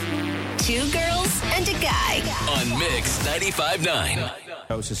Two girls and a guy. On Mix 95.9.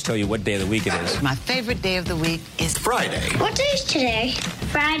 I was just tell you what day of the week it is. My favorite day of the week is Friday. What day is today?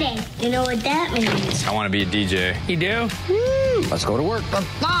 Friday. You know what that means? I want to be a DJ. You do? Woo! Let's go to work. But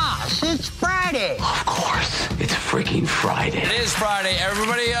boss, it's Friday. Of course, it's freaking Friday. It is Friday.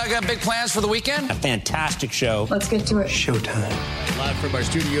 Everybody got big plans for the weekend? A fantastic show. Let's get to it. Showtime. Live from our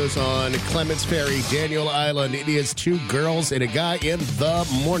studios on Clements Ferry, Daniel Island. It is Two Girls and a Guy in the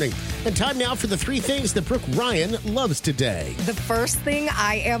Morning. And time now for the three things that Brooke Ryan loves today. The first thing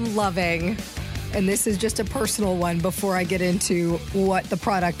I am loving, and this is just a personal one before I get into what the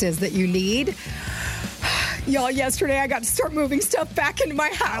product is that you need. Y'all, yesterday I got to start moving stuff back into my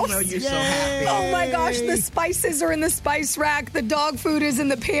house. I know you're so happy. Oh my gosh, the spices are in the spice rack. The dog food is in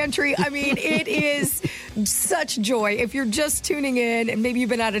the pantry. I mean, it is such joy. If you're just tuning in and maybe you've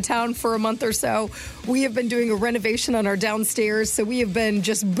been out of town for a month or so, we have been doing a renovation on our downstairs. So we have been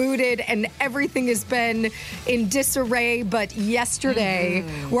just booted and everything has been in disarray. But yesterday,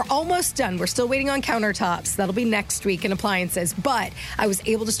 we're almost done. We're still waiting on countertops. That'll be next week and appliances. But I was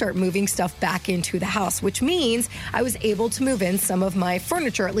able to start moving stuff back into the house, which means I was able to move in some of my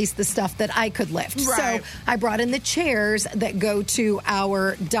furniture, at least the stuff that I could lift. Right. So I brought in the chairs that go to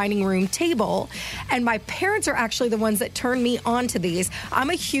our dining room table. And my parents are actually the ones that turned me on to these. I'm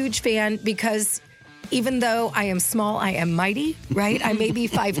a huge fan because even though I am small, I am mighty, right? I may be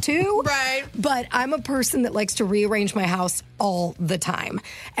 5'2", Right. but I'm a person that likes to rearrange my house all the time.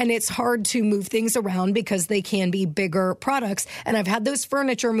 And it's hard to move things around because they can be bigger products. And I've had those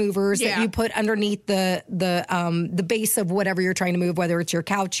furniture movers that you put underneath the base of whatever you're trying to move, whether it's your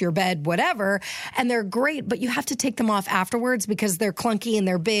couch, your bed, whatever. And they're great, but you have to take them off afterwards because they're clunky and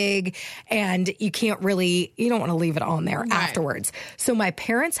they're big and you don't want to leave it on there afterwards. So my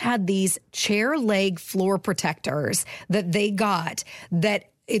parents had these chair leg floor protectors that they got that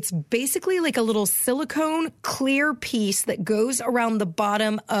it's basically like a little silicone clear piece that goes around the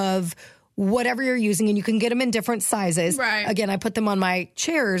bottom of whatever you're using, and you can get them in different sizes. Right. Again, I put them on my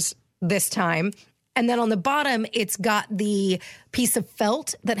chairs this time. And then on the bottom, it's got the piece of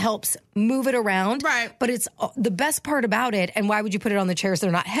felt that helps move it around. Right. But it's the best part about it, and why would you put it on the chairs?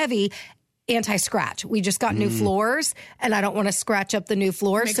 They're not heavy. Anti-scratch. We just got new floors and I don't want to scratch up the new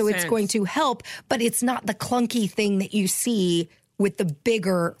floors. Makes so it's sense. going to help, but it's not the clunky thing that you see with the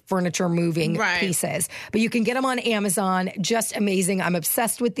bigger furniture moving pieces. But you can get them on Amazon. Just amazing. I'm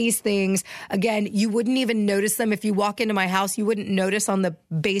obsessed with these things. Again, you wouldn't even notice them. If you walk into my house, you wouldn't notice on the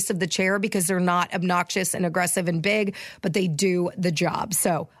base of the chair because they're not obnoxious and aggressive and big, but they do the job.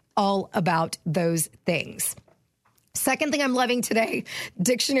 So all about those things. Second thing I'm loving today,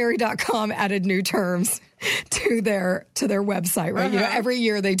 dictionary.com added new terms to their website, right? You know, every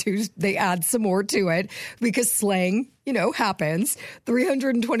year they add some more to it because slang, happens.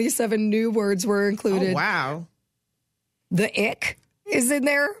 327 new words were included. Oh, wow. The ick is in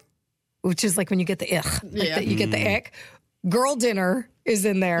there, which is like when you get the ick, you get the ick. Girl dinner is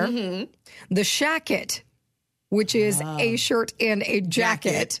in there. The shacket, which is a shirt and a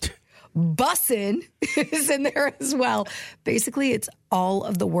jacket. Bussin' is in there as well. Basically, it's all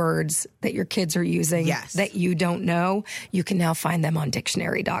of the words that your kids are using that you don't know. You can now find them on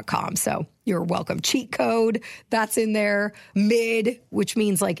dictionary.com. So you're welcome. Cheat code, that's in there. Mid, which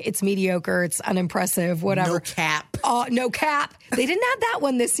means like it's mediocre, it's unimpressive, whatever. No cap. No cap. They didn't have that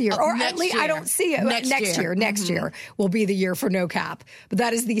one this year. Or at least I don't see it. Next year will be the year for no cap. But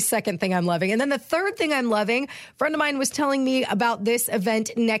that is the second thing I'm loving. And then the third thing I'm loving, a friend of mine was telling me about this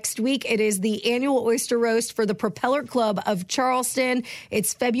event next week. It is the annual oyster roast for the Propeller Club of Charleston.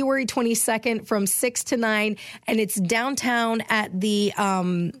 It's February 22nd from 6 to 9. And it's downtown at the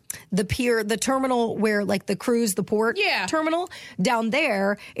pier, the terminal where like the cruise, the port terminal down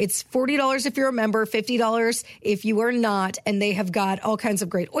there. It's $40 if you're a member, $50 if you are not. And they have got all kinds of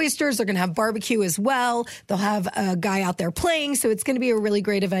great oysters. They're going to have barbecue as well. They'll have a guy out there playing. So it's going to be a really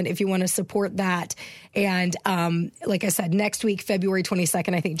great event if you want to support that. And like I said, next week, February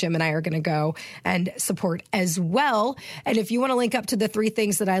 22nd, I think Jim and I are going to go and support as well. And if you want to link up to the three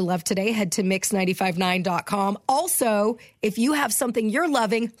things that I love today, head to mix959.com. Also, if you have something you're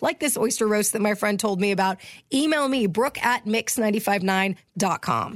loving, like this oyster roast that my friend told me about, email me, Brooke at mix959.com.